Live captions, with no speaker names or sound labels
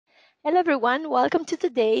Hello everyone, welcome to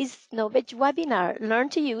today's Novedge webinar, Learn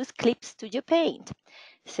to Use Clip Studio Paint.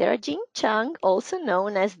 Sarajean Chung, also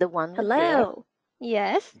known as the One with Bear, Hello.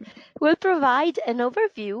 yes, will provide an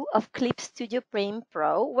overview of Clip Studio Paint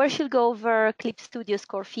Pro, where she'll go over Clip Studio's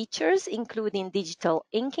core features, including digital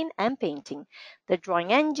inking and painting, the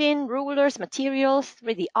drawing engine, rulers, materials,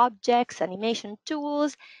 3D objects, animation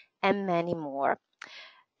tools, and many more.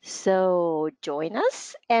 So join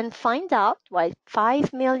us and find out why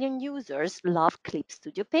 5 million users love Clip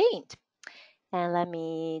Studio Paint. And let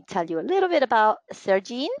me tell you a little bit about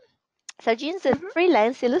Sergine. Sergine's a Mhm.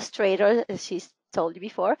 freelance illustrator, as she's told you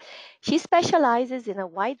before. She specializes in a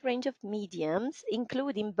wide range of mediums,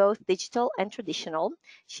 including both digital and traditional.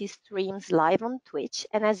 She streams live on Twitch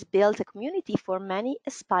and has built a community for many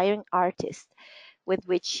aspiring artists with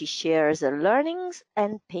which she shares her learnings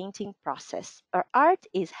and painting process. Her art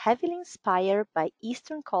is heavily inspired by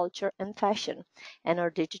Eastern culture and fashion, and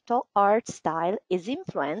her digital art style is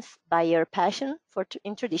influenced by her passion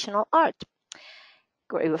in traditional art.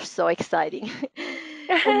 Great, it was so exciting.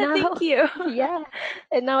 And now, Thank you. yeah,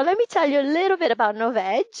 and now let me tell you a little bit about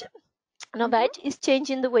Novedge. Mhm. Novedge is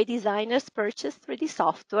changing the way designers purchase 3D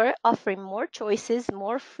software, offering more choices,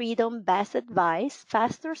 more freedom, best advice,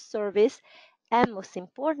 faster service, and most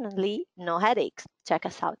importantly, no headaches. Check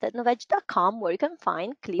us out at novedge.com where you can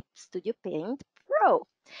find Clip Studio Paint Pro.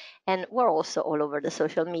 And we're also all over the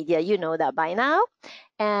social media. You know that by now.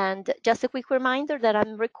 And just a quick reminder that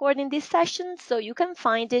I'm recording this session, so you can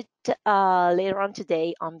find it later on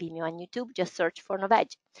today on Vimeo and YouTube. Just search for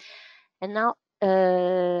Novedge. And now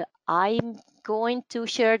I'm going to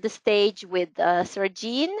share the stage with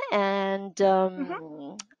Sergine and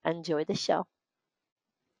Mhm. enjoy the show.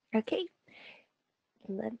 Okay.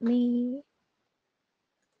 Let me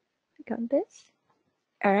click on this.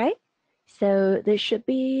 All right. So this should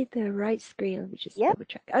be the right screen. Let me just Yep, double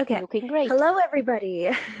check. Okay. looking great. Hello, everybody.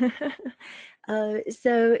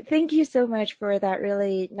 So thank you so much for that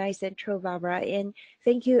really nice intro, Barbara, and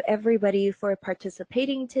thank you everybody for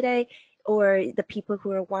participating today, or the people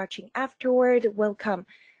who are watching afterward. Welcome.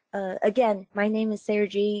 Again, my name is Sarah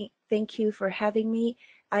G. Thank you for having me.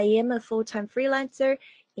 I am a full-time freelancer,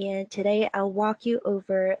 and today I'll walk you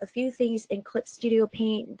over a few things in Clip Studio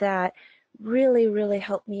Paint that really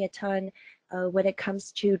helped me a ton when it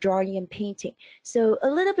comes to drawing and painting. So a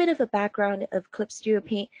little bit of a background of Clip Studio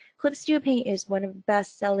Paint. Clip Studio Paint is one of the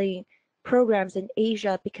best-selling programs in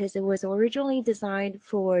Asia because it was originally designed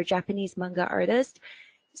for Japanese manga artists.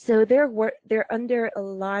 So they're under a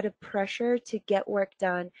lot of pressure to get work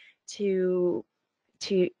done to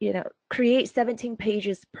create 17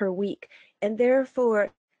 pages per week, and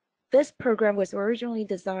therefore this program was originally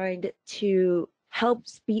designed to help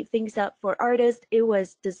speed things up for artists. It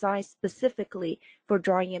was designed specifically for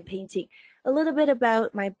drawing and painting. A little bit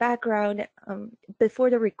about my background. Before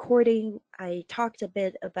the recording, I talked a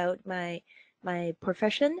bit about my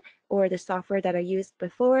profession or the software that I used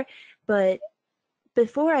before, but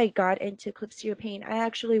before I got into Clip Studio Paint, I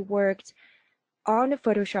actually worked on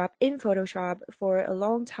Photoshop for a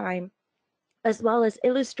long time, as well as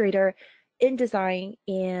Illustrator, InDesign,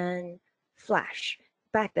 and Flash.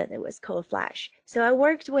 Back then it was called Flash. So I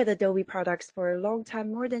worked with Adobe products for a long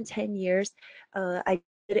time, more than 10 years. I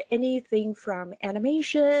did anything from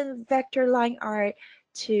animation, vector line art,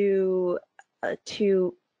 to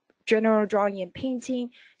general drawing and painting,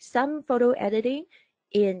 some photo editing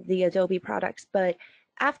in the Adobe products. But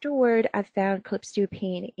afterward, I found Clip Studio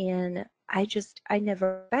Paint, and I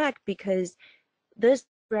never back because this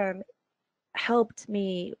program helped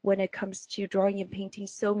me when it comes to drawing and painting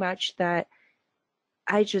so much that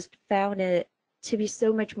I just found it to be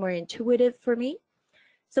so much more intuitive for me.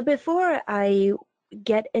 So before I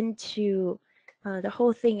get into the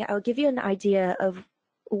whole thing, I'll give you an idea of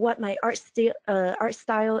what my art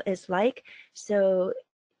style is like, so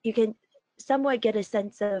you can somewhat get a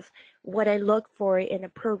sense of what I look for in a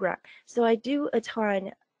program. So I do a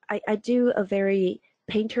ton. I do a very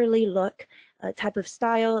painterly look type of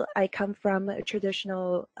style. I come from a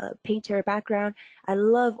traditional painter background. I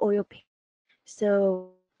love oil paint.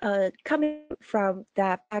 So coming from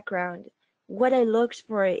that background, what I looked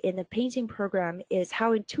for in a painting program is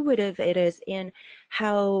how intuitive it is and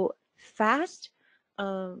how fast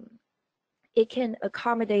um, it can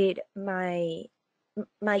accommodate my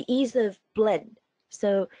ease of blend.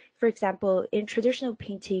 So, for example, in traditional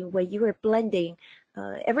painting, when you are blending,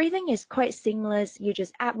 everything is quite seamless. You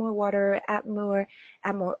just add more water, add more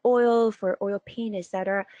oil for oil paint,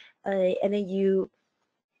 etc., and then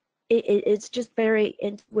it's just very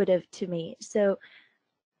intuitive to me. So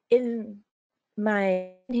in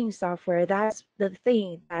my painting software, that's the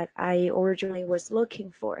thing that I originally was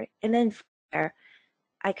looking for. And then from there,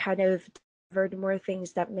 I kind of discovered more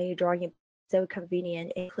things that made drawing and painting so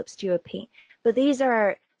convenient in Clip Studio Paint. But these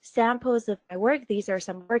are samples of my work. These are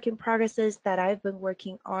some work in progresses that I've been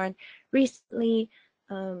working on recently.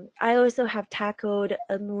 I also have tackled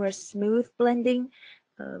a more smooth blending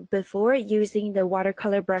before using the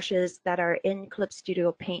watercolor brushes that are in Clip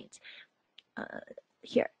Studio Paint uh,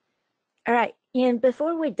 here. All right, and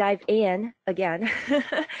before we dive in again,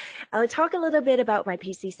 I'll talk a little bit about my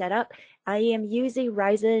PC setup. I am using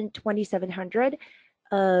Ryzen 2700,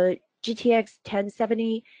 GTX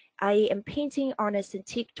 1070. I am painting on a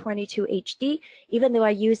Cintiq 22 HD, even though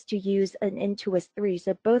I used to use an Intuos 3.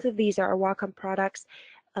 So both of these are Wacom products.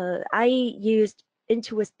 I used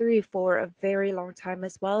Intuos 3 for a very long time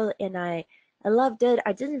as well, and I loved it.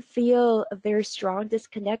 I didn't feel a very strong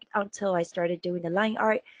disconnect until I started doing the line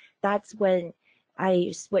art. That's when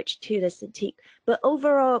I switched to the Cintiq. But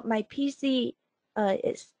overall, my PC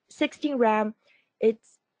is 16 RAM.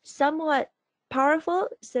 It's somewhat powerful.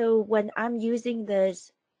 So when I'm using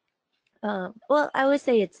this, well, I would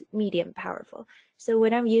say it's medium powerful. So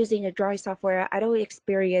when I'm using the drawing software, I don't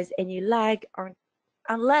experience any lag on,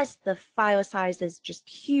 unless the file size is just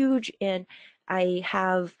huge and I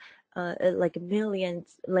have like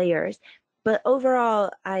millions layers. But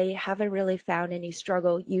overall, I haven't really found any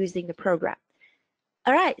struggle using the program.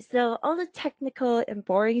 All right, so all the technical and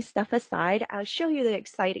boring stuff aside, I'll show you the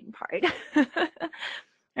exciting part. All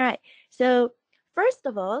right, so first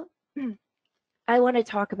of all, I want to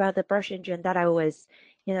talk about the brush engine that I was,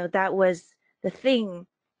 that was the thing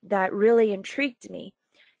that really intrigued me.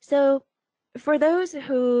 So for those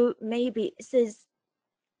who maybe, since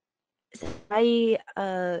I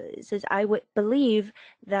would believe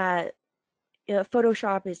that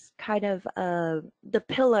Photoshop is kind of the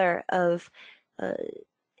pillar of uh,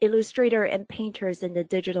 illustrator and painters in the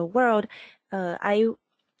digital world, I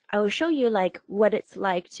will show you like what it's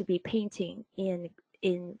like to be painting in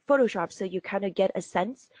Photoshop, so you kind of get a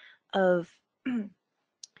sense of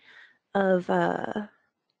of uh,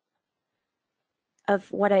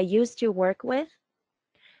 of what I used to work with.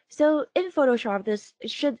 So in Photoshop, this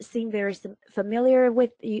should seem very familiar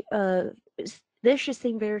with you. This should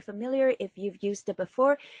seem very familiar if you've used it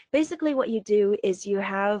before. Basically, what you do is you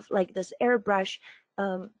have like this airbrush,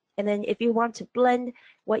 and then if you want to blend,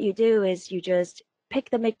 what you do is you just pick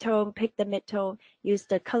the midtone, use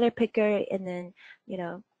the color picker, and then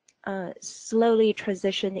slowly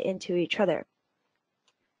transition into each other.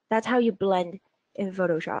 That's how you blend in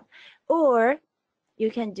Photoshop. Or you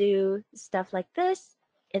can do stuff like this,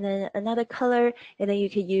 and then another color, and then you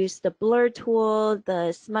can use the blur tool,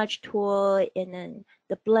 the smudge tool, and then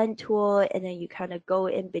the blend tool, and then you kind of go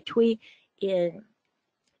in between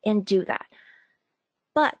and do that.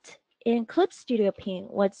 But in Clip Studio Paint,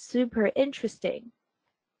 what's super interesting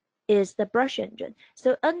is the brush engine.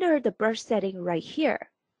 So under the brush setting right here,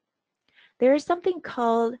 there is something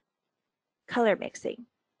called color mixing.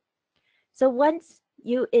 So once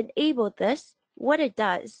you enable this, what it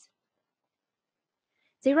does,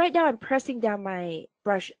 see, right now I'm pressing down my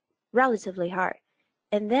brush relatively hard.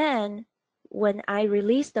 And then when I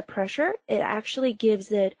release the pressure, it actually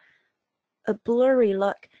gives it a blurry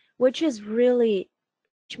look, which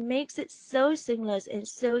makes it so seamless and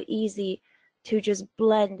so easy to just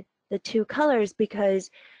blend the two colors, because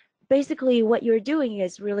basically what you're doing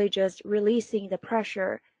is really just releasing the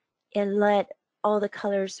pressure and let all the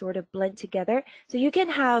colors sort of blend together. So you can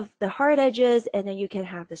have the hard edges and then you can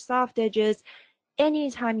have the soft edges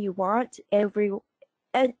anytime you want,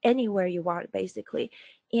 anywhere you want, basically.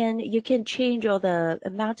 And you can change all the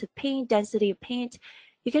amount of paint, density of paint.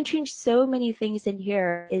 You can change so many things in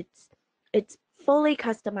here. It's fully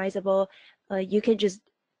customizable. You can just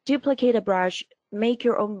duplicate a brush, make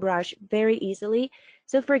your own brush very easily.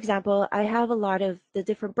 So for example, I have a lot of the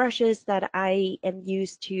different brushes that I am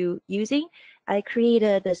used to using. I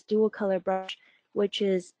created this dual color brush, which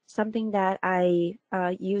is something that I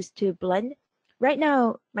use to blend. Right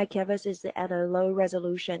now, my canvas is at a low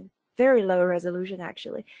resolution, very low resolution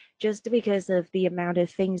actually, just because of the amount of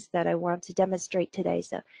things that I want to demonstrate today.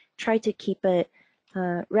 So try to keep it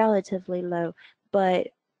relatively low. But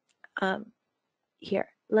here,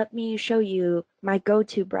 let me show you my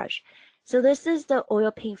go-to brush. So this is the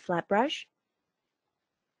oil paint flat brush.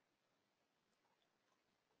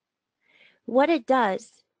 What it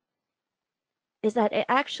does is that it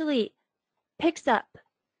actually picks up.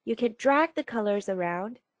 You can drag the colors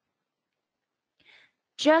around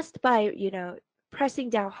just by, pressing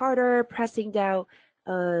down harder, pressing down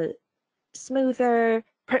smoother,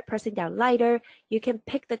 pressing down lighter. You can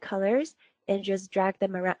pick the colors and just drag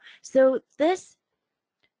them around. So this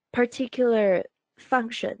particular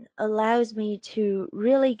function allows me to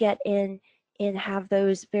really get in and have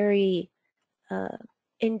those very uh,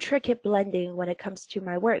 intricate blending when it comes to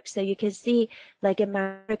my work. So you can see, like in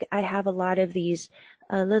my work, I have a lot of these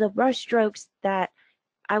little brush strokes that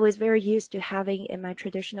I was very used to having in my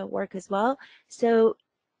traditional work as well. So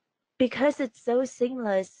because it's so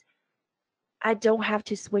seamless, I don't have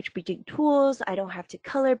to switch between tools. I don't have to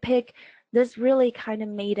color pick. This really kind of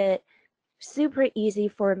made it super easy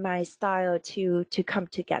for my style to come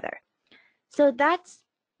together. So that's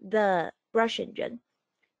the brush engine.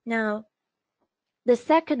 Now, the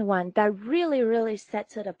second one that really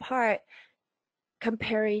sets it apart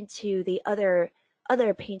comparing to the other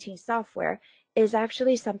painting software is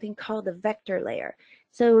actually something called the vector layer.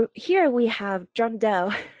 So here we have John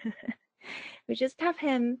Doe. We just have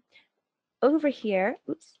him over here.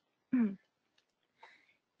 Oops.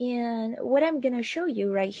 And what I'm going to show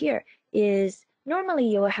you right here is normally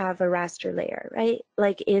you'll have a raster layer, right?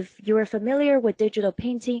 Like if you're familiar with digital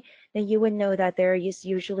painting, then you would know that there is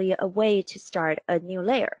usually a way to start a new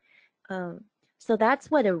layer. So that's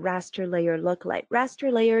what a raster layer look like.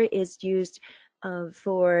 Raster layer is used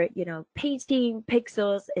for, painting,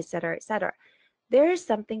 pixels, etc., etc. There is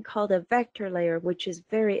something called a vector layer, which is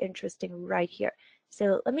very interesting right here.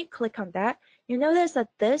 So let me click on that. You notice that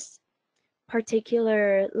this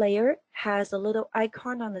particular layer has a little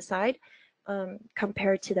icon on the side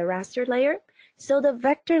compared to the raster layer. So the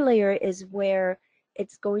vector layer is where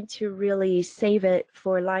it's going to really save it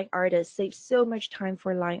for line artists, save so much time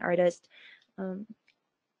for line artists.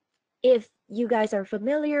 If you guys are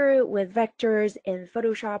familiar with vectors in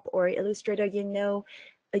Photoshop or Illustrator, you know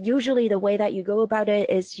usually the way that you go about it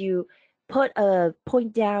is you put a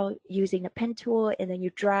point down using a pen tool, and then you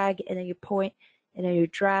drag, and then you point, and then you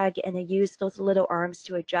drag, and then use those little arms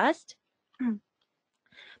to adjust.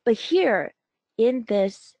 But here in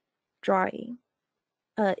this drawing,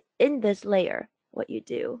 in this layer, what you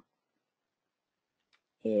do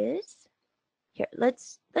is here.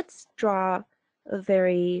 Let's draw a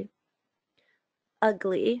very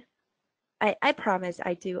ugly. I promise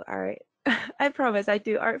I do art. I promise I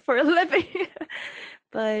do art for a living,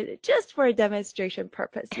 but just for a demonstration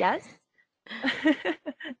purpose, yes.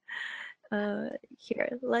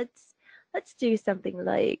 Here, let's do something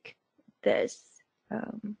like this.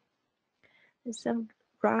 There's some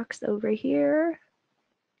rocks over here.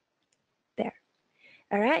 There.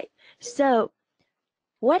 All right. So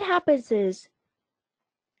what happens is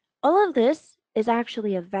all of this is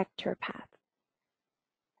actually a vector path,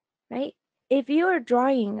 right? If you are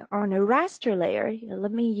drawing on a raster layer,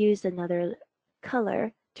 let me use another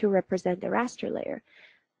color to represent the raster layer.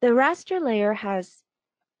 The raster layer has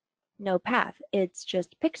no path, it's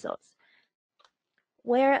just pixels.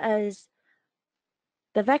 Whereas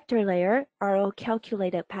the vector layer are all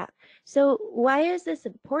calculated path. So why is this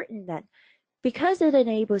important then? Because it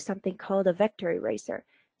enables something called a vector eraser.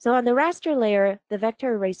 So on the raster layer, the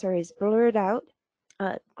vector eraser is blurred out,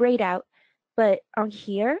 grayed out, but on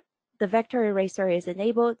here, the vector eraser is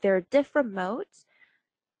enabled. There are different modes.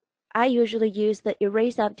 I usually use the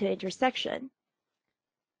erase up to intersection.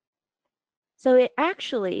 So it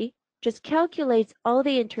actually just calculates all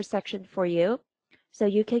the intersection for you. So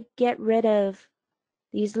you can get rid of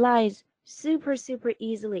these lines super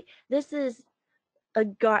easily. This is a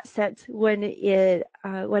godsend when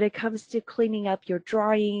it comes to cleaning up your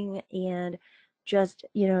drawing, and just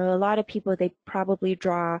a lot of people, they probably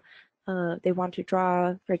draw they want to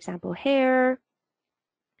draw, for example, hair.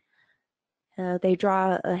 They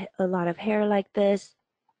draw a lot of hair like this,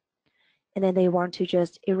 and then they want to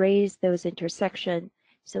just erase those intersections,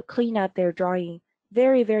 so clean up their drawing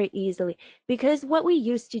very easily. Because what we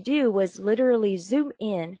used to do was literally zoom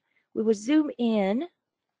in. We would zoom in,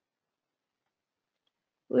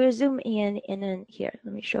 and then here,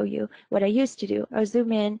 let me show you what I used to do. I would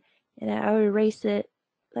zoom in and I would erase it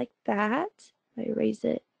like that. I erase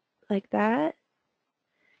it like that.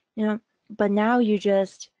 But now you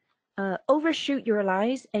just overshoot your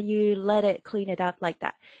lines and you let it clean it up like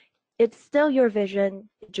that. It's still your vision,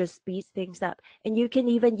 it just speeds things up. And you can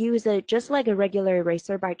even use it just like a regular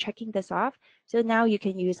eraser by checking this off. So now you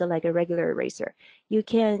can use it like a regular eraser. You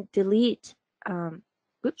can delete,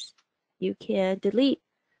 you can delete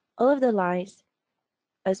all of the lines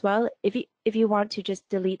as well. If you want to just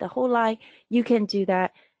delete the whole line, you can do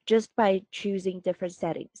that just by choosing different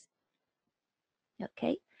settings.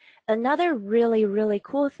 Okay. Another really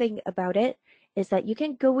cool thing about it is that you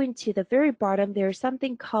can go into the very bottom. There's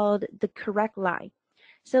something called the correct line.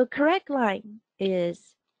 So correct line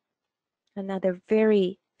is another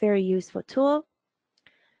very useful tool.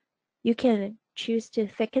 you can choose to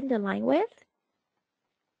thicken the line width.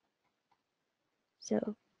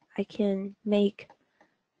 So I can make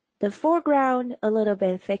the foreground a little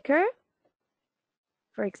bit thicker.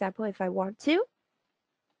 For example, if I want to,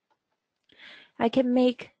 I can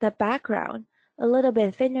make the background a little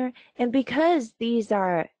bit thinner. And because these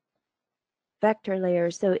are vector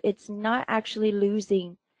layers, so it's not actually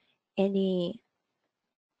losing any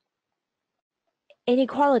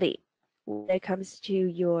quality when it comes to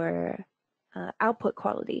your output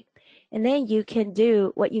quality. And then you can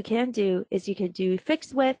do, what you can do is you can do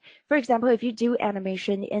fixed width. For example, if you do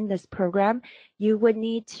animation in this program, you would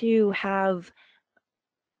need to have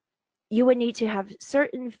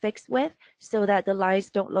certain fixed width so that the lines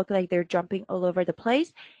don't look like they're jumping all over the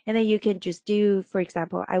place. And then you can just do, for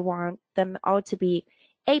example, I want them all to be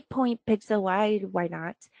 8 pixel wide. Why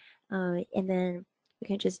not? And then you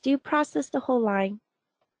can just do process the whole line,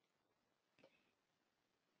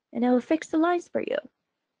 and it will fix the lines for you.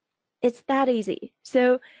 It's that easy.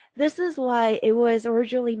 So this is why it was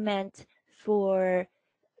originally meant for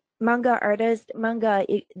manga artists. Manga,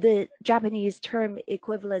 the Japanese term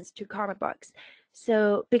equivalents to comic books.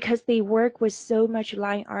 So because they work with so much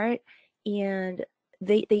line art, and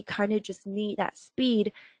they kind of just need that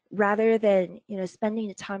speed rather than spending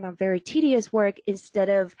the time on very tedious work instead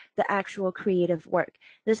of the actual creative work.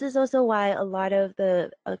 This is also why a lot of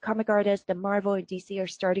the comic artists, the Marvel and DC, are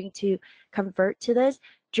starting to convert to this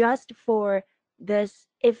just for this,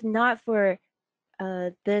 if not for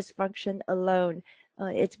this function alone.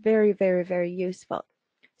 It's very, very, very useful.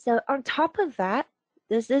 So on top of that,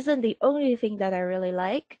 this isn't the only thing that I really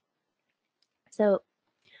like. So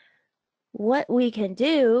what we can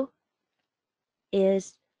do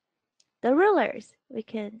is the rulers.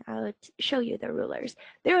 I'll show you the rulers.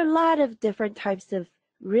 There are a lot of different types of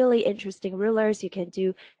really interesting rulers. You can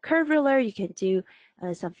do curve ruler, you can do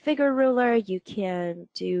some figure ruler, you can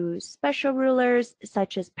do special rulers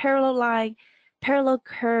such as parallel line, parallel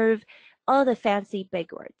curve, all the fancy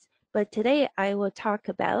big words. But today I will talk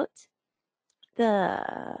about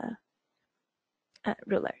the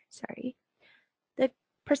ruler, sorry, the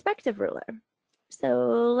perspective ruler.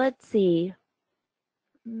 So let's see.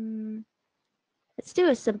 Let's do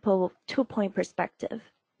a simple 2-point perspective.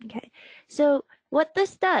 Okay, so what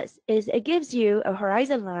this does is it gives you a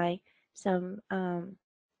horizon line, some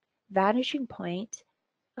vanishing point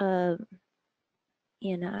um,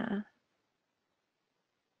 in a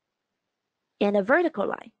vertical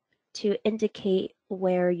line to indicate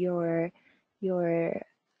where your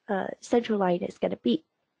central line is going to be.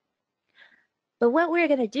 But what we're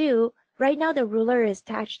going to do right now, the ruler is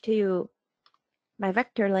attached to my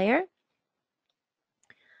vector layer.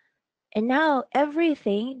 And now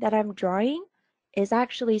everything that I'm drawing is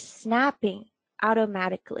actually snapping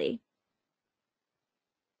automatically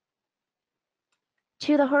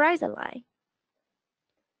to the horizon line.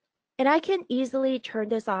 And I can easily turn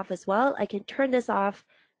this off as well. I can turn this off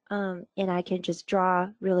and I can just draw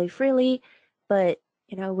really freely. But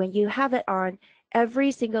when you have it on,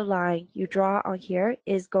 every single line you draw on here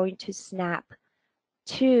is going to snap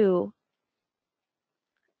to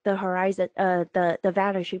the horizon, the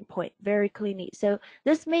vanishing point very cleanly. So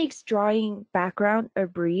this makes drawing background a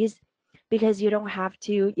breeze because you don't have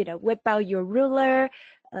to, whip out your ruler.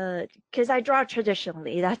 Because I draw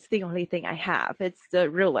traditionally, that's the only thing I have. It's the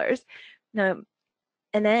rulers, and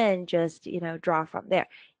then just draw from there.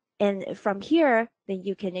 And from here, then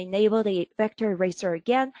you can enable the vector eraser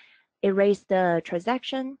again, erase the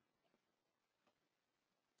transaction,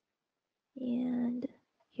 and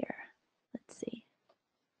here, let's see.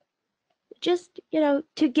 Just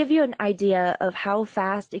to give you an idea of how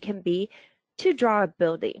fast it can be to draw a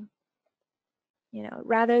building,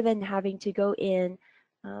 rather than having to go in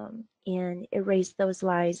and erase those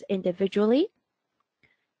lines individually,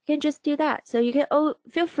 you can just do that. So you can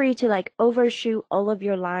feel free to like overshoot all of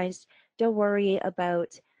your lines. Don't worry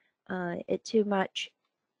about it too much,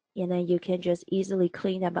 and then you can just easily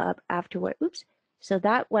clean them up afterward. Oops, so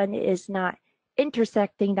that one is not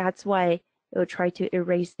intersecting. That's why it will try to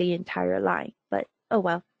erase the entire line, but oh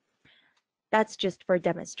well, that's just for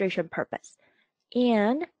demonstration purpose.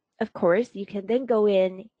 And of course, you can then go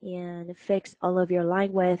in and fix all of your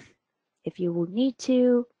line width if you will need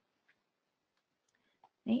to,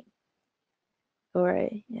 right? Or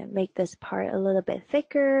make this part a little bit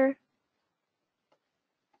thicker.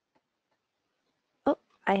 Oh,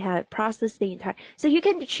 I had processed the entire. So you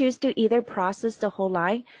can choose to either process the whole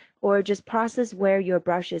line or just process where your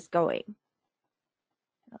brush is going.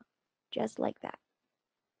 Just like that.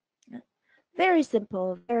 Very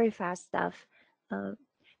simple, very fast stuff.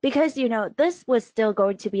 because this was still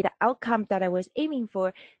going to be the outcome that I was aiming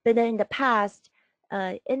for. But then in the past,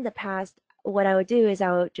 what I would do is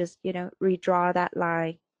I would just redraw that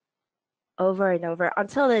line over and over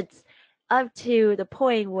until it's up to the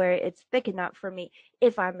point where it's thick enough for me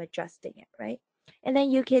if I'm adjusting it, right? And then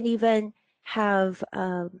you can even have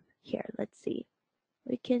here, let's see,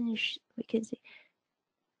 we can see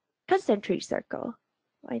concentric circle.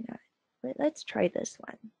 Why not? Let's try this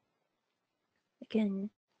one. We can,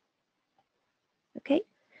 okay,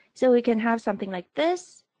 so we can have something like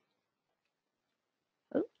this.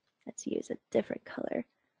 Oh, let's use a different color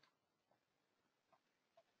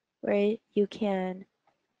where you can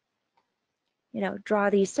draw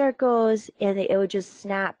these circles and it will just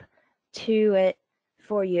snap to it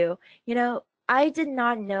for you. I did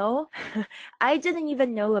not know, I didn't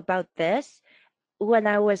even know about this when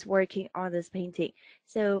I was working on this painting.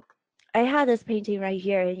 So I had this painting right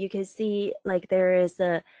here, and you can see like there is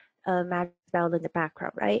a magic spell in the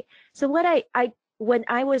background, right? So what I when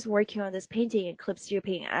I was working on this painting in Clip Studio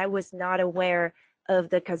Paint, I was not aware of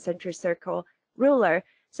the concentric circle ruler.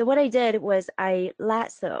 So what I did was I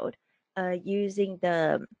lassoed using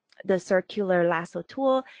the circular lasso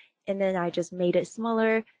tool, and then I just made it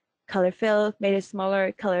smaller, color fill, made it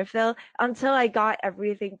smaller, color fill, until I got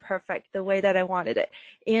everything perfect the way that I wanted it.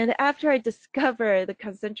 And after I discovered the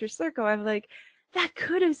concentric circle, I'm like, that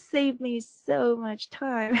could have saved me so much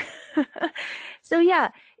time. So yeah,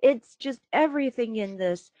 it's just everything in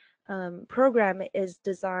this program is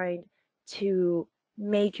designed to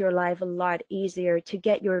make your life a lot easier, to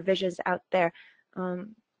get your visions out there.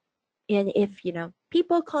 And if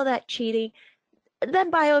people call that cheating,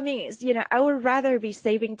 then by all means, I would rather be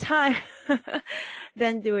saving time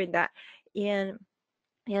than doing that. And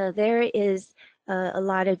there is a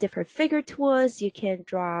lot of different figure tools. Um,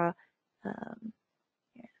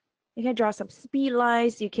 you can draw some speed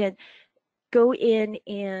lines. You can go in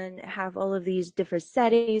and have all of these different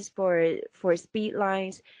settings for speed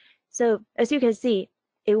lines. So as you can see,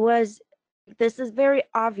 this is very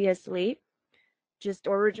obviously just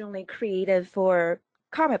originally created for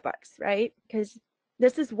comic books, right? Because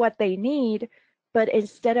this is what they need, but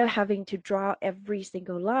instead of having to draw every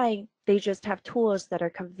single line, they just have tools that are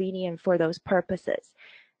convenient for those purposes.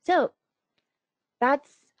 So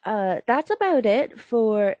that's about it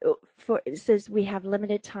for since we have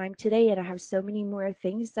limited time today and I have so many more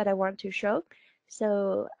things that I want to show.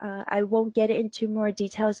 So I won't get into more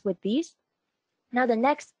details with these. Now the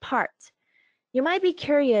next part, you might be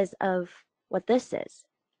curious of what this is.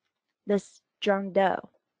 This John Doe.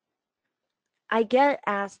 I get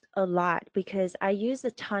asked a lot because I use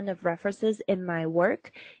a ton of references in my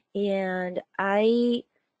work, and I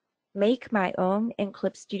make my own in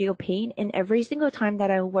Clip Studio Paint. And every single time that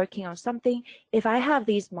I'm working on something, if I have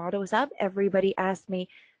these models up, everybody asks me,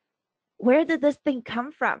 where did this thing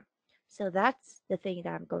come from? So that's the thing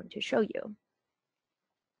that I'm going to show you.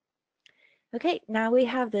 Okay, now we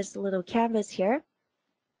have this little canvas here.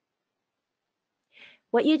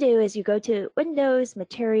 What you do is you go to Windows,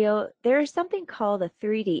 Material. There's something called a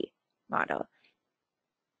 3D model.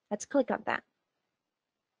 Let's click on that.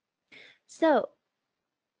 So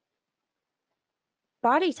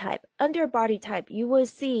body type, under body type, you will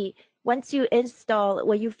see when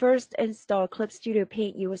you first install Clip Studio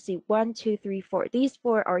Paint, you will see 1, 2, 3, 4. These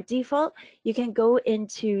 4 are default. You can go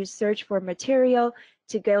into search for material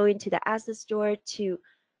to go into the asset store to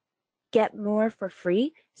get more for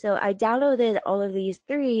free. So I downloaded all of these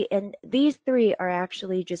 3, and these 3 are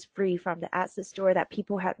actually just free from the asset store that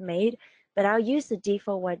people have made, but I'll use the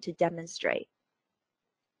default one to demonstrate.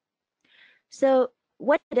 So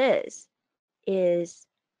what it is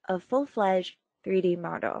a full-fledged 3D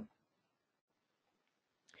model.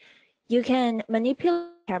 You can manipulate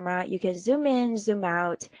the camera, you can zoom in, zoom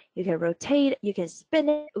out, you can rotate, you can spin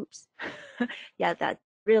it. Oops. Yeah, that's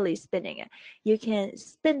really spinning it. You can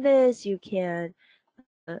spin this, you can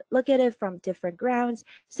look at it from different grounds.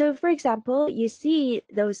 So for example, you see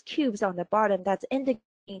those cubes on the bottom, that's indicating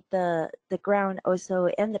the ground also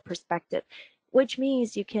and the perspective, which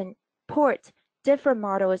means you can port different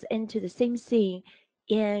models into the same scene,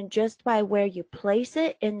 and just by where you place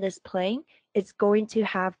it in this plane, it's going to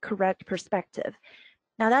have correct perspective.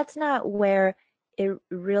 Now that's not where it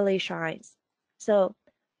really shines. So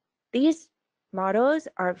these models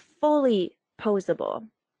are fully posable.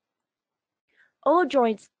 All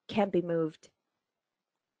joints can be moved.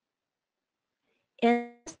 And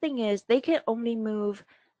the thing is, they can only move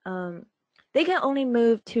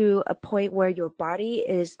to a point where your body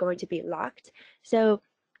is going to be locked. So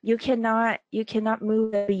you cannot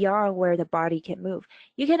move beyond where the body can move.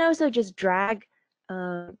 You can also just drag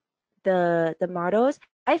the models.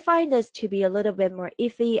 I find this to be a little bit more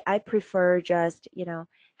iffy. I prefer just,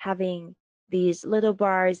 having these little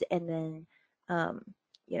bars and then, um,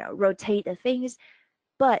 rotate the things.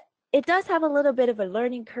 But it does have a little bit of a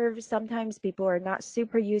learning curve. Sometimes people are not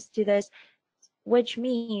super used to this, which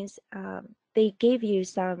means they gave you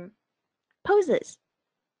some poses.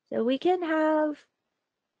 So we can have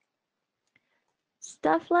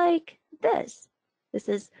stuff like this. This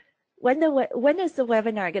is when is the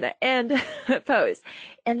webinar gonna end pose.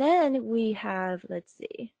 And then we have, let's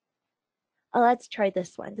see. Oh, let's try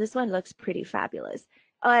this one. This one looks pretty fabulous.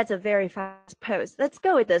 Oh, that's a very fast pose. Let's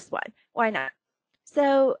go with this one. Why not?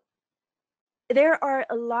 So there are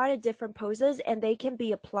a lot of different poses and they can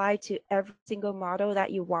be applied to every single model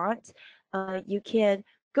that you want. You can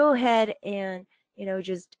go ahead and,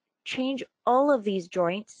 just change all of these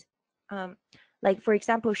joints. Um, like for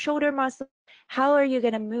example, shoulder muscle, how are you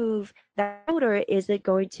going to move that shoulder? Is it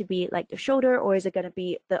going to be like the shoulder or is it going to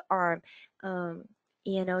be the arm?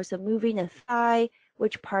 So moving the thigh,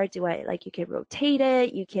 which part do I like? You can rotate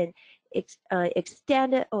it, you can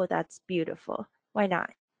extend it. Oh, that's beautiful. Why not?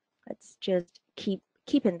 Let's just keep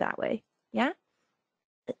it that way. Yeah.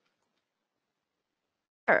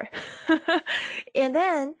 Sure. And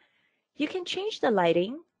then you can change the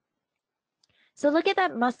lighting. So look at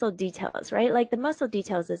that muscle details, right? Like the muscle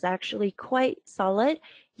details is actually quite solid.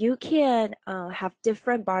 You can have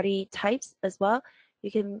different body types as well. You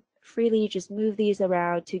can freely just move these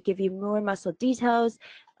around to give you more muscle details,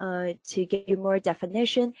 to give you more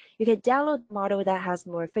definition. You can download a model that has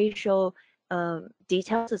more facial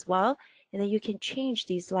details as well, and then you can change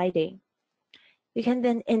these lighting. You can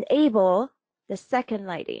then enable the second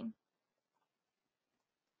lighting.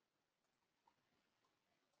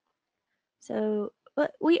 So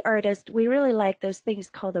we artists, we really like those things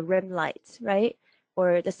called the rim lights, right?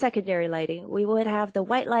 Or the secondary lighting. We would have the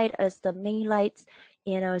white light as the main lights,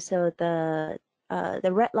 so the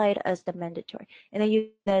red light as the mandatory. And then you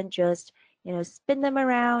then just, spin them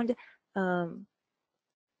around, um,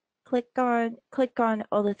 click on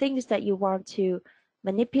all the things that you want to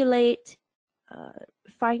manipulate, uh,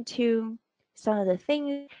 fine tune some of the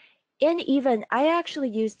things. And even I actually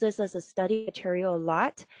use this as a study material a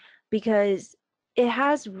lot because it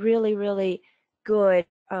has really, really good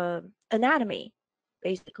anatomy,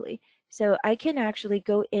 basically. So I can actually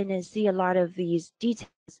go in and see a lot of these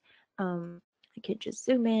details. I can just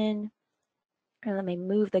zoom in and let me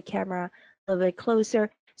move the camera a little bit closer.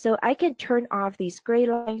 So I can turn off these gray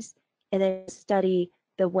lines and then study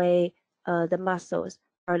the way the muscles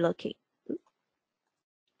are looking.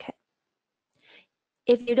 Okay.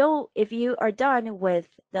 If you are done with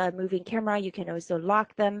the moving camera, you can also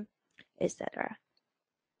lock them, etc.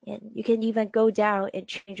 And you can even go down and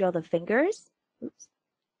change all the fingers. Oops.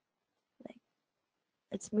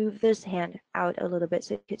 Let's move this hand out a little bit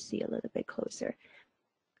so you can see a little bit closer.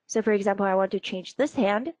 So for example, I want to change this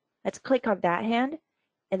hand. Let's click on that hand,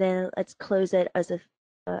 and then let's close it as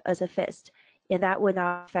a fist, and that would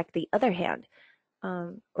not affect the other hand.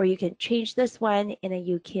 Or you can change this one, and then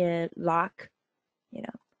you can lock. You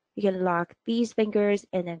can lock these fingers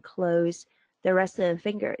and then close the rest of the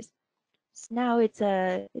fingers. So now it's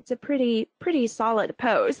a pretty solid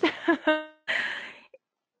pose.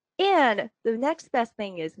 And the next best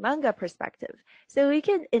thing is manga perspective. So we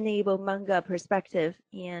can enable manga perspective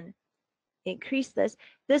and increase this.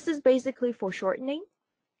 This is basically foreshortening.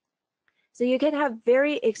 So you can have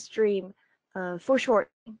very extreme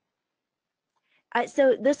foreshortening.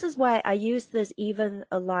 So this is why I use this even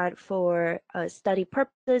a lot for study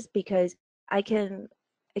purposes because I can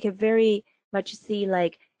very much see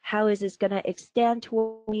like how is this gonna extend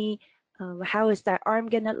toward me, how is that arm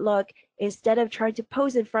gonna look instead of trying to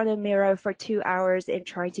pose in front of the mirror for 2 hours and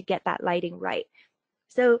trying to get that lighting right.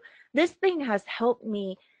 So this thing has helped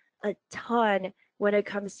me a ton when it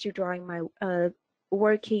comes to drawing my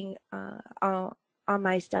working on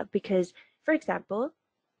my stuff because, for example,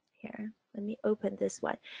 here, let me open this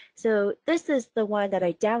one. So this is the one that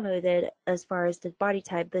I downloaded as far as the body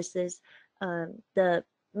type. This is the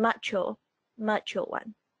macho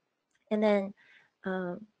one. And then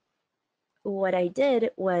what I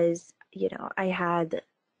did was, I had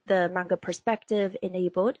the manga perspective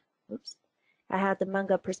enabled. Oops. I had the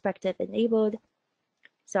manga perspective enabled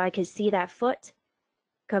so I could see that foot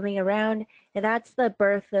coming around. And that's the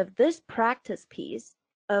birth of this practice piece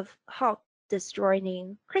of Hulk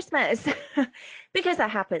destroying Christmas because that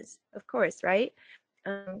happens, of course, right?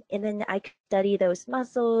 And then I could study those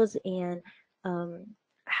muscles and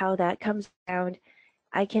how that comes around.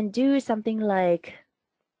 I can do something like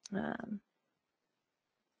here.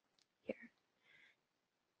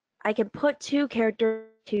 I can put two characters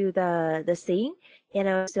to the scene and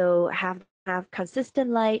also have consistent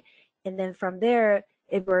light, and then from there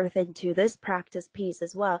it birthed into this practice piece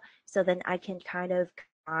as well. So then I can kind of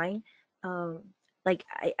combine, like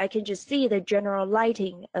I can just see the general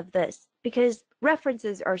lighting of this, because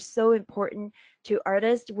references are so important to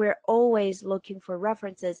artists. We're always looking for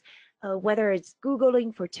references, whether it's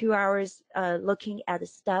Googling for 2 hours, looking at the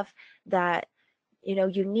stuff that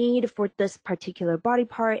you need for this particular body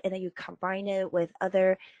part, and then you combine it with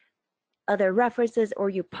other references, or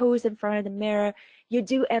you pose in front of the mirror. You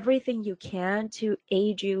do everything you can to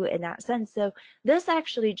aid you in that sense. So this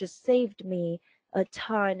actually just saved me a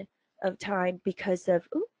ton of time because of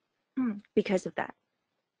because of that.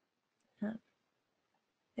 There,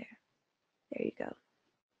 there you go.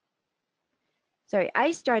 Sorry,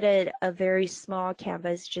 I started a very small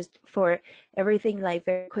canvas just for everything, like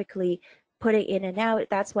very quickly put it in and out.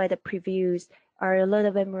 That's why the previews are a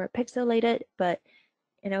little bit more pixelated, but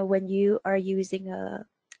when you are using a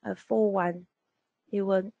full one, it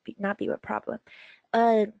will not be a problem.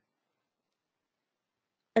 Uh,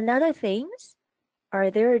 Another things are,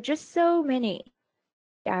 there are just so many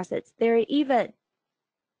assets. There are even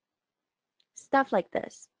stuff like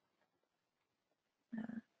this.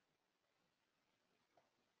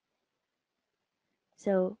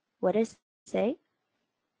 So what does it say?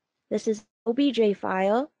 This is OBJ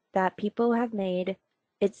file that people have made.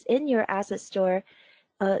 It's in your asset store.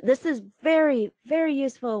 This is very, very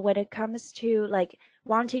useful when it comes to like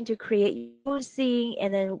wanting to create your own scene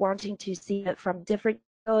and then wanting to see it from different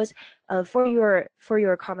angles, for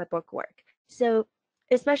your comic book work. So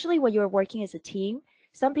especially when you're working as a team,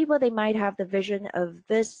 some people, they might have the vision of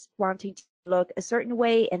this wanting to look a certain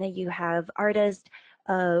way, and then you have artists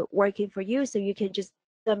working for you, so you can just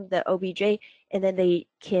them the OBJ, and then they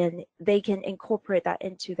can incorporate that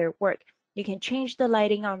into their work. You can change the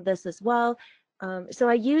lighting on this as well. So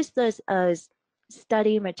I use this as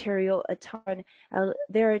study material a ton.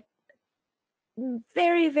 There are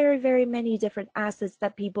very, very, very many different assets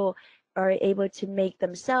that people are able to make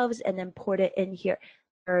themselves and then put it in here.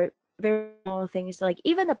 There are very small things, like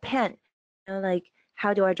even a pen. Like,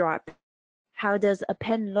 how do I draw it? How does a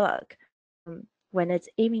pen look when it's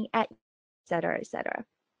aiming at you, etc., etc.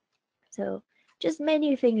 So just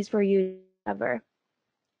many things for you to cover.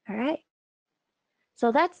 All right. So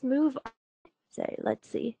let's move on. So let's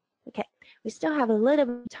see. Okay, we still have a little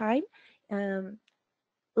bit of time.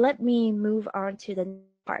 Let me move on to the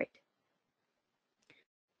next part,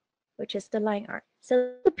 which is the line art.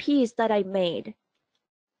 So the piece that I made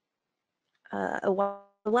a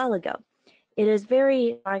while ago, it is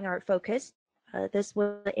very line art focused. This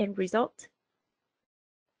was the end result.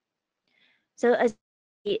 So as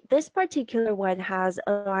this particular one has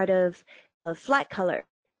a lot of flat color,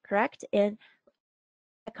 correct? And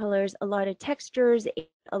colors, a lot of textures,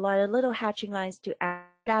 a lot of little hatching lines to add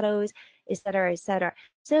shadows, etc., etc.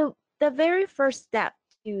 So the very first step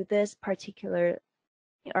to this particular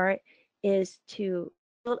art is to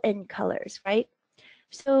fill in colors, right?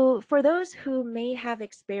 So for those who may have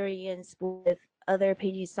experience with other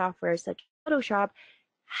painting software such as Photoshop,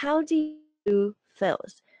 how do you do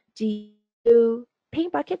fills? Do you do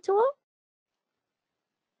paint bucket tool?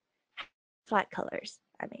 Flat colors,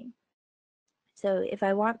 I mean. So if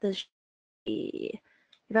I want this, if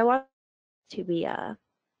I want to be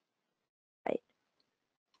right,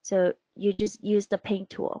 so you just use the paint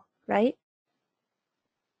tool, right?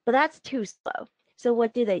 But that's too slow. So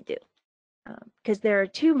what do they do? Because there are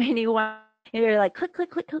too many ones. You're like click, click,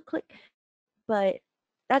 click, click, click. But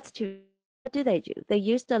that's too. What do they do? They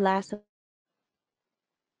use the lasso,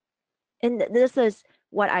 and this is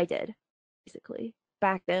what I did basically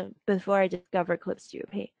back then before I discovered Clip Studio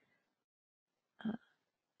Paint.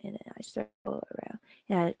 And then I circle around,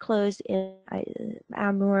 and I close, and I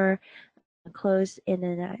add more, close, and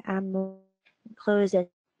then I add more, close, and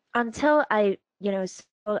until I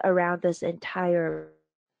circle around this entire,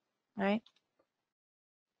 right?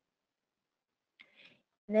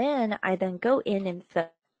 Then I then go in and fill.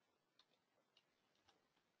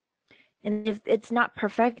 And if it's not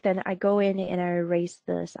perfect, then I go in and I erase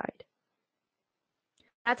the side.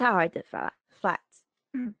 That's how I did flats.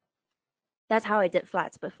 That's how I did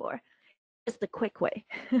flats before. Just the quick way.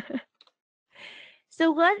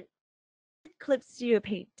 So what did Clip Studio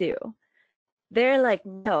Paint do? They're like,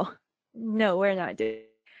 no, we're not doing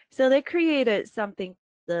it. So they created something,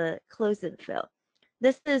 the close and fill.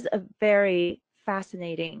 This is a very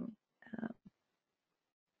fascinating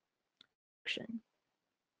option.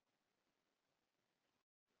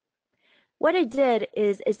 What it did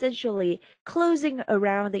is essentially closing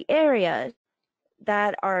around the areas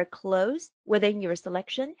that are closed within your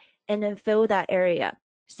selection, and then fill that area.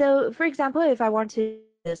 So for example, if I want to do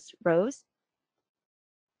this rose,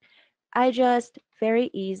 I just very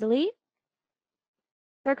easily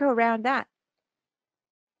circle around that.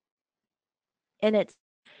 And it's,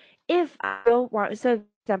 if I don't want, so for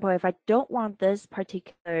example, if I don't want this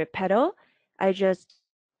particular petal, I just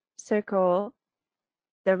circle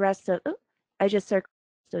the rest of, oh, I just circle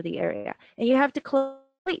the rest of the area. And you have to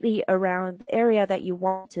completely around the area that you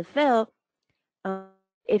want to fill.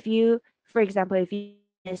 If you, for example, if you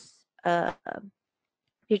miss,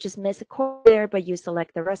 you just miss a corner there, but you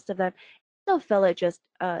select the rest of them, still fill it, just,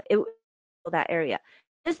 it will fill that area.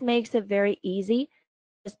 This makes it very easy.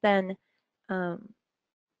 Just then, um,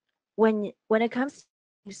 when it comes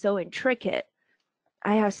to so intricate,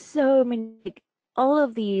 I have so many, like, all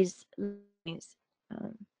of these lines,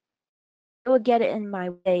 it will get in my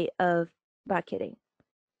way of bucketing.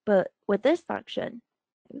 But with this function,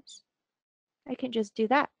 oops, I can just do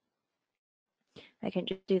that. I can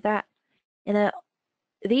just do that. And then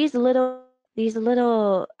these little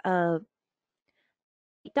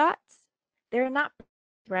dots, they're not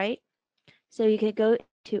right. So you can go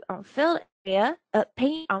to fill area,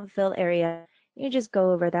 paint on fill area. You just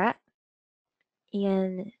go over that,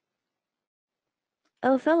 and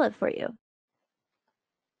it'll fill it for you.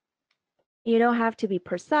 You don't have to be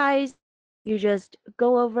precise. You just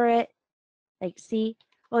go over it, like, see,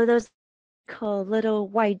 all those cool little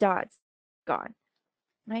white dots gone,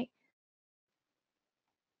 right?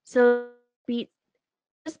 So this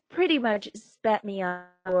pretty much sped me up,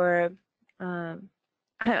 or I'm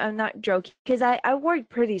not joking, because I work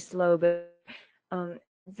pretty slow, but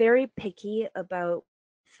very picky about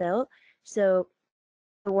fill. So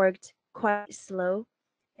I worked quite slow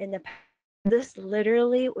in the past. This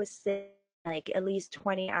literally was sitting like at least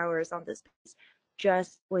 20 hours on this piece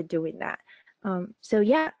just with doing that. So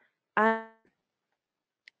yeah, I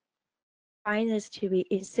find this to be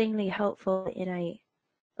insanely helpful, and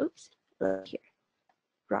oops, look here,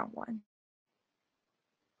 wrong one.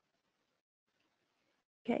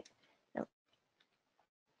 Okay, no,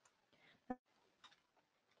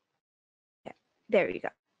 okay, there you go.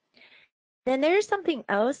 Then there's something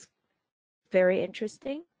else very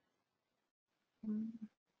interesting.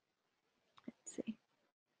 Let's see.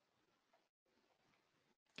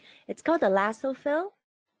 It's called the lasso fill.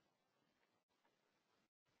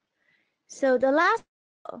 So the lasso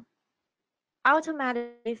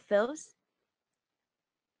automatically fills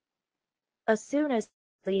as soon as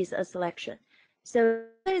it leaves a selection. So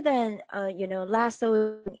rather than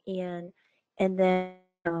lassoing and then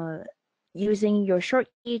using your short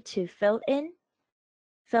key to fill in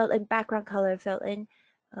background color, fill in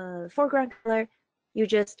foreground color, you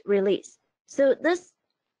just release. So this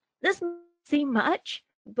may seem much,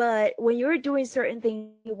 but when you're doing certain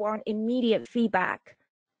things, you want immediate feedback.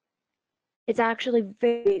 It's actually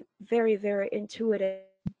very, very, very intuitive,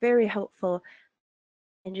 very helpful,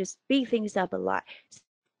 and just speed things up a lot.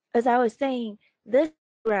 As I was saying, this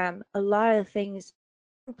program, a lot of things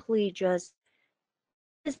simply just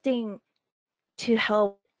existing to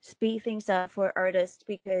help speed things up for artists,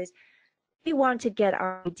 because we want to get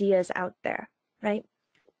our ideas out there, right?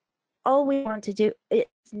 All we want to do is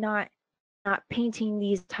not painting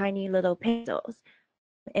these tiny little pencils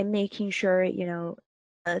and making sure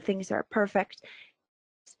things are perfect.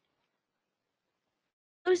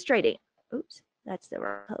 Illustrating. Oops, that's the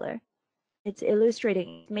wrong color. It's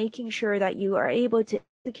illustrating, making sure that you are able to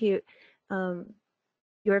execute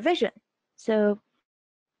your vision. So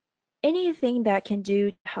anything that can do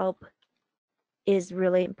to help is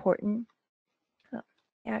really important. Oh,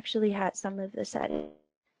 I actually had some of the settings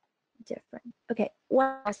different. Okay,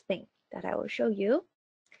 one last thing that I will show you.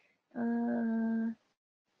 Here.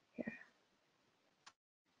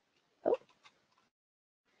 Oh,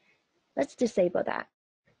 let's disable that.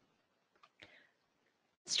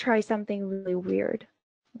 Let's try something really weird.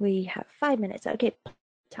 We have 5 minutes. Okay,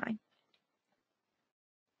 time.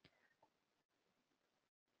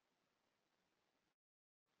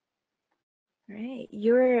 All right,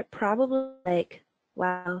 you're probably like,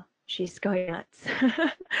 wow, she's going nuts.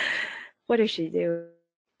 What does she do?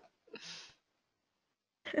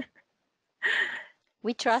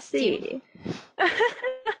 We trust you. See.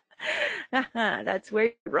 That's where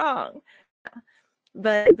you're wrong.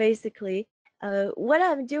 But basically, what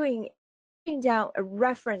I'm doing is putting down a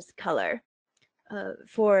reference color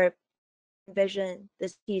for vision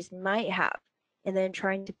this piece might have, and then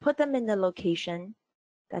trying to put them in the location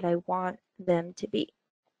that I want them to be.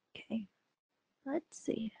 Okay, let's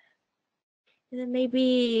see. And then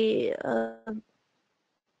maybe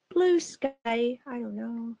blue sky, I don't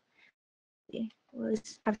know.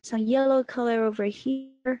 Let's have some yellow color over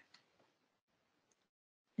here.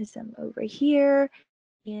 some over here,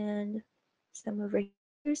 and some over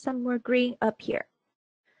here, some more green up here.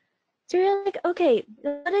 So you're like, okay,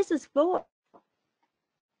 what is this for?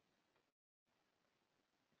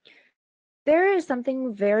 There is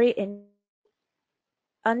something very interesting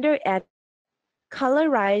under Edit,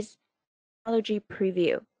 Colorize Technology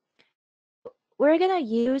Preview. We're gonna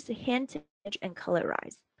use hint image and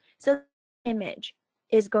colorize. So image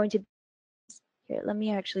is going to be here. Let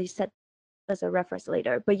me actually set as a reference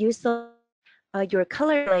later. But you select your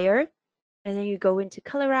color layer, and then you go into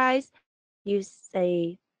colorize. You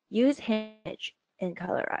say use hint image and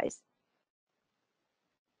colorize.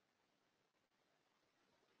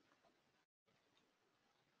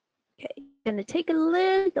 Okay, it's gonna take a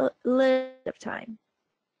little of time.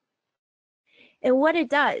 And what it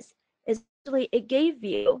does is actually it gave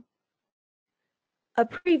you a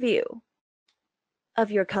preview of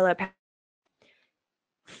your color palette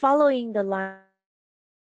following the line.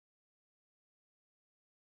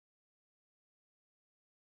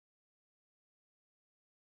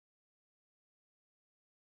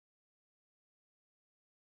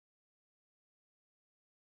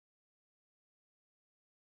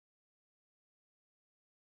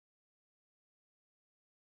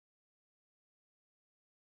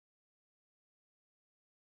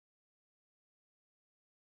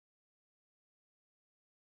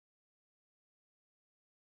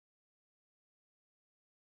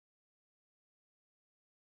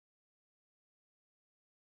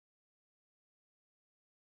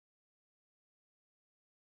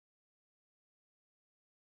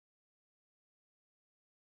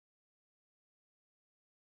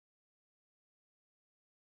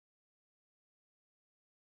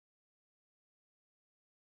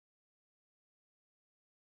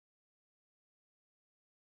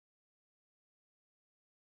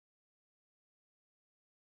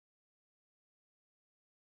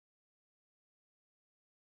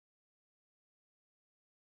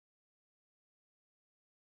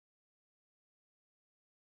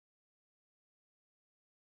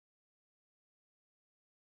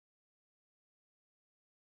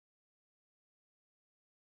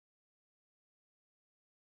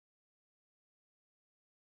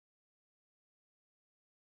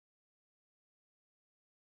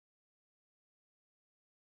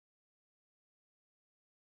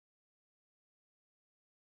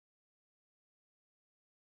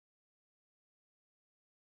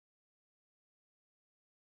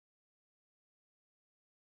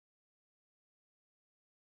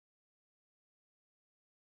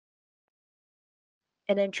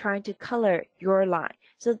 And then trying to color your line.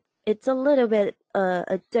 So it's a little bit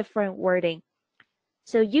a different wording.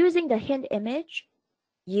 So using the hint image,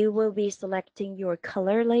 you will be selecting your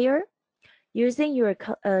color layer. Using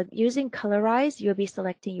colorize, you'll be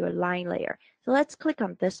selecting your line layer. So let's click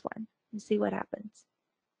on this one and see what happens.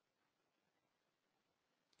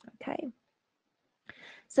 Okay.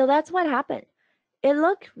 So that's what happened. It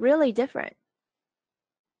looked really different.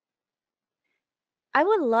 I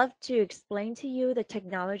would love to explain to you the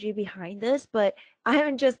technology behind this, but I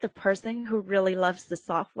am just a person who really loves the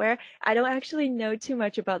software. I don't actually know too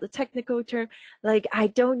much about the technical term. Like, I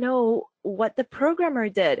don't know what the programmer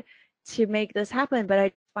did to make this happen, but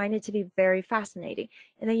I find it to be very fascinating.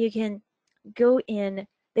 And then you can go in,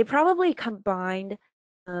 they probably combined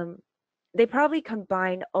um,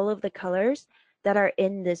 all of the colors that are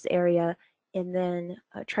in this area and then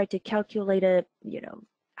try to calculate it,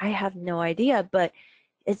 I have no idea, but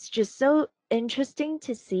it's just so interesting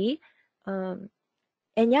to see. And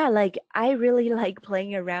yeah, like I really like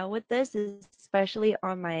playing around with this, especially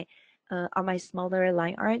on my smaller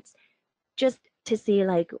line arts, just to see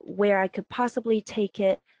like where I could possibly take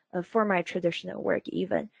it for my traditional work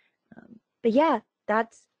even. But yeah,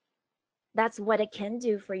 that's what it can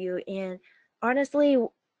do for you. And honestly,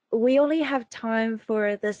 we only have time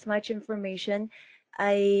for this much information.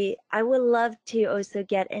 I would love to also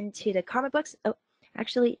get into the comic books. Oh,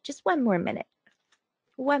 actually, just one more minute.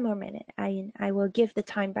 One more minute. I will give the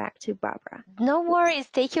time back to Barbara. No worries,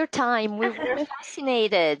 take your time. We're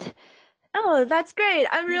fascinated. Oh, that's great.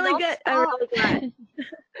 I'm really Not good. I'm stop. really glad.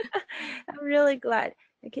 I'm really glad.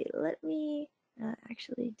 Okay, let me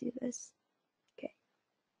actually do this. Okay.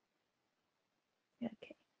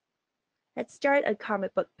 Okay. Let's start a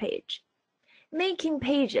comic book page. Making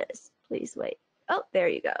pages. Please wait. Oh, there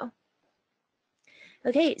you go.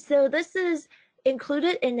 Okay, so this is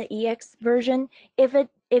included in the EX version. If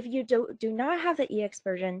you do not have the EX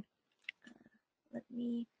version, let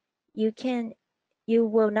me you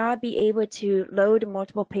will not be able to load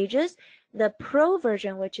multiple pages. The Pro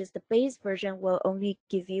version, which is the base version, will only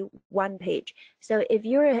give you one page. So if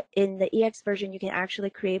you're in the EX version, you can actually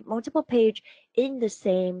create multiple page in the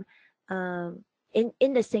same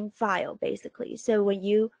in the same file, basically. So when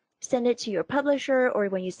you send it to your publisher or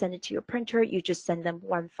when you send it to your printer, you just send them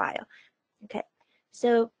one file. Okay,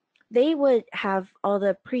 so they would have all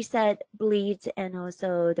the preset bleeds and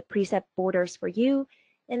also the preset borders for you.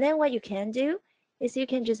 And then what you can do is you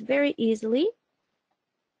can just very easily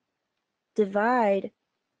divide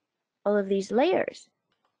all of these layers.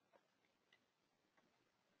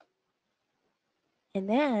 And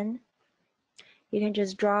then you can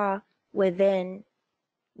just draw within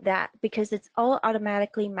that because it's all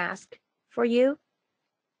automatically masked for you.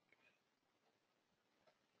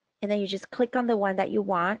 And then you just click on the one that you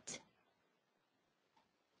want.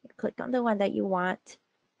 Click on the one that you want.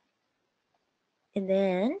 And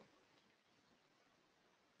then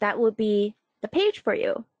that will be the page for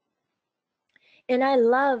you. And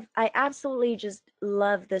I absolutely just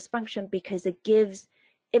love this function because it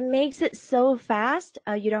makes it so fast.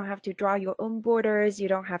 You don't have to draw your own borders. You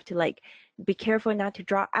don't have to like be careful not to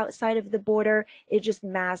draw outside of the border. It just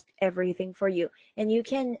masks everything for you. And you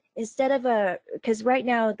can, instead of because right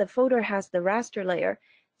now the photo has the raster layer.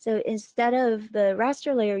 So instead of the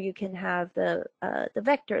raster layer, you can have the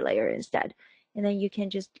vector layer instead. And then you can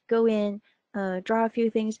just go in, draw a few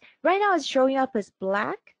things. Right now it's showing up as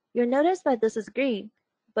black. You'll notice that this is green,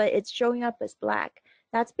 but it's showing up as black.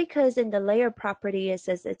 That's because in the layer property, it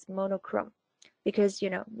says it's monochrome because,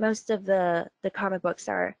 most of the comic books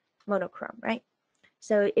are monochrome, right?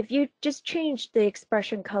 So if you just change the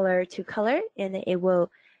expression color to color, and it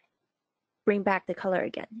will bring back the color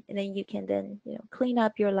again. And then you can then, clean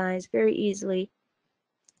up your lines very easily.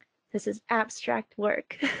 This is abstract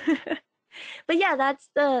work. But yeah, that's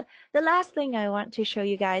the last thing I want to show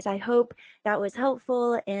you guys. I hope that was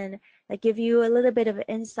helpful and give you a little bit of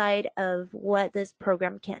insight of what this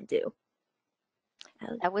program can do.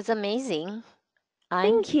 That was amazing.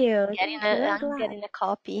 I'm Thank you. getting Thank you. I'm I'm glad. getting a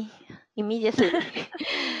copy immediately.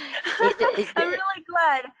 I'm really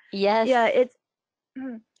glad. Yes, Yeah,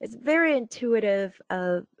 it's very intuitive,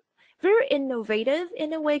 very innovative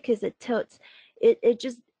in a way because it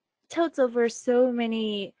just tilts over so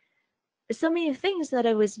many things that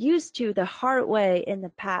I was used to the hard way in the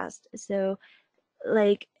past. So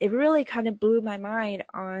like it really kind of blew my mind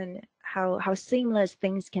on how seamless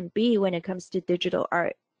things can be when it comes to digital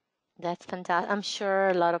art. that's fantastic. I'm sure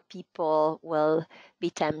a lot of people will be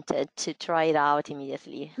tempted to try it out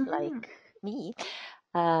immediately, like Mhm. me.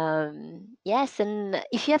 Yes, and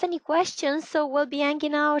if you have any questions, so we'll be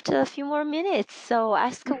hanging out a few more minutes. So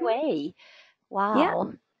ask Mhm. away. Yeah.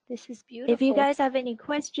 Wow, this is If you beautiful. guys have any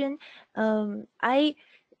question, I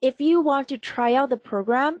if you want to try out the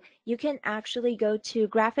program, you can actually go to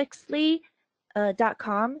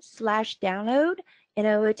graphicsly.com/download, and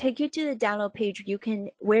it will take you to the download page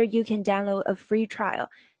where you can download a free trial.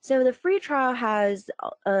 So the free trial has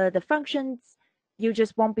the functions. You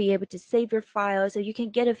just won't be able to save your file, so you can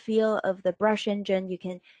get a feel of the brush engine. You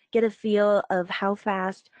can get a feel of how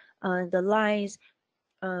fast the lines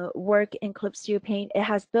work in Clip Studio Paint. It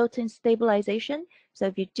has built-in stabilization, so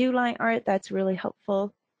if you do line art, that's really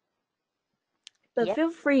helpful. But Yeah,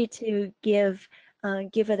 feel free to give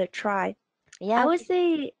it a try. I yeah, would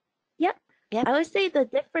say, yep, yeah. I would say the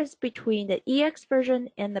difference between the EX version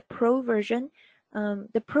and the Pro version.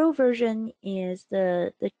 The Pro version is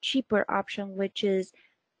the cheaper option, which is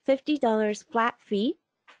 $50 flat fee.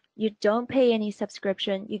 You don't pay any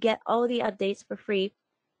subscription. You get all the updates for free.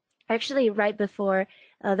 Actually, right before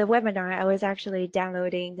the webinar, I was actually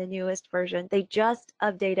downloading the newest version. They just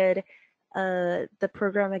updated the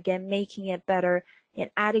program again, making it better and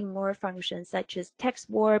adding more functions such as text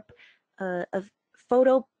warp, a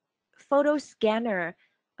photo photo scanner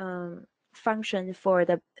function for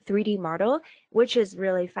the 3D model, which is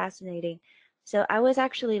really fascinating. So I was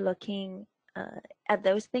actually looking at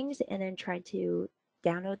those things and then trying to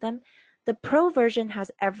download them. The Pro version has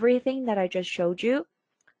everything that I just showed you.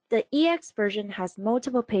 The EX version has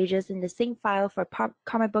multiple pages in the same file for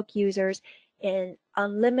comic book users and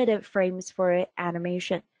unlimited frames for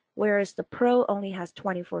animation, whereas the Pro only has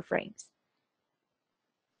 24 frames.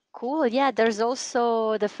 Cool. Yeah, there's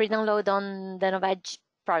also the free download on the Novedge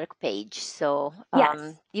product page. So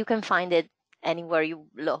Yes, you can find it anywhere you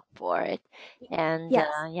look for it. And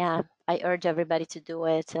yes. yeah, I urge everybody to do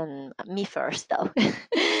it, and me first, though. Yes,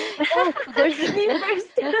 there's Me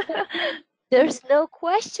first. there's no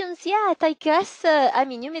questions yet. I guess, I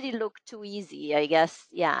mean, you made it look too easy, I guess.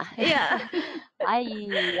 Yeah. Yeah, I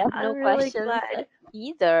have no I'm really questions glad.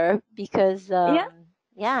 either because, Yeah,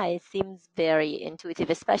 yeah, it seems very intuitive,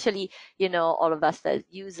 especially, all of us that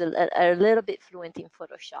use a little bit fluent in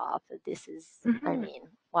Photoshop. This is, I Hmm. mean,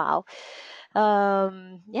 wow.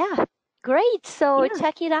 Yeah, great. So Yeah.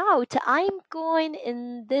 check it out. I'm going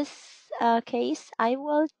in this case, I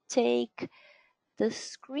will take the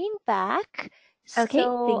screen back. Okay.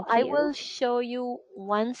 So Thank I you. will show you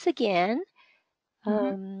once again. Hmm.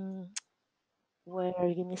 Um,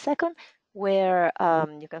 give me a second, where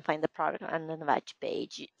you can find the product on the Novedge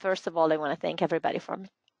page. First of all, I want to thank everybody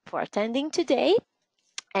for attending today.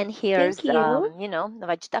 And here's, Thank you.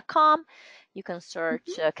 Novedge.com. You can search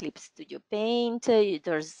Hmm. Clip Studio Paint.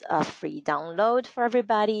 There's a free download for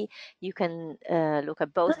everybody. You can look at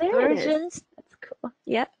Oh, both there it is. versions That's cool.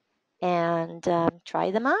 Yep. and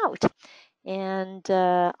try them out. And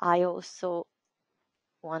I also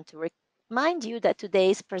want to remind you that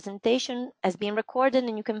today's presentation has been recorded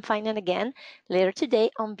and you can find it again later today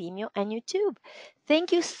on Vimeo and YouTube.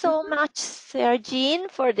 Thank you so Hmm. much, Sergine,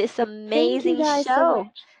 for this Thank you amazing guys so show.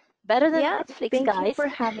 much. Better than Yeah. Netflix, Thank you guys. for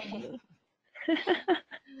having me.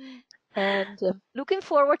 And looking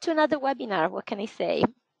forward to another webinar. What can I say?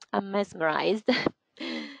 I'm mesmerized.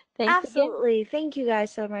 Thanks again. Absolutely. Thank you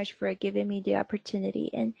guys so much for giving me the opportunity,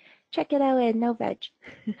 and check it out at Novedge.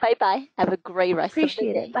 Bye bye. Have a great rest of the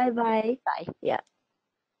Appreciate it. day. Bye bye. Bye. Yeah.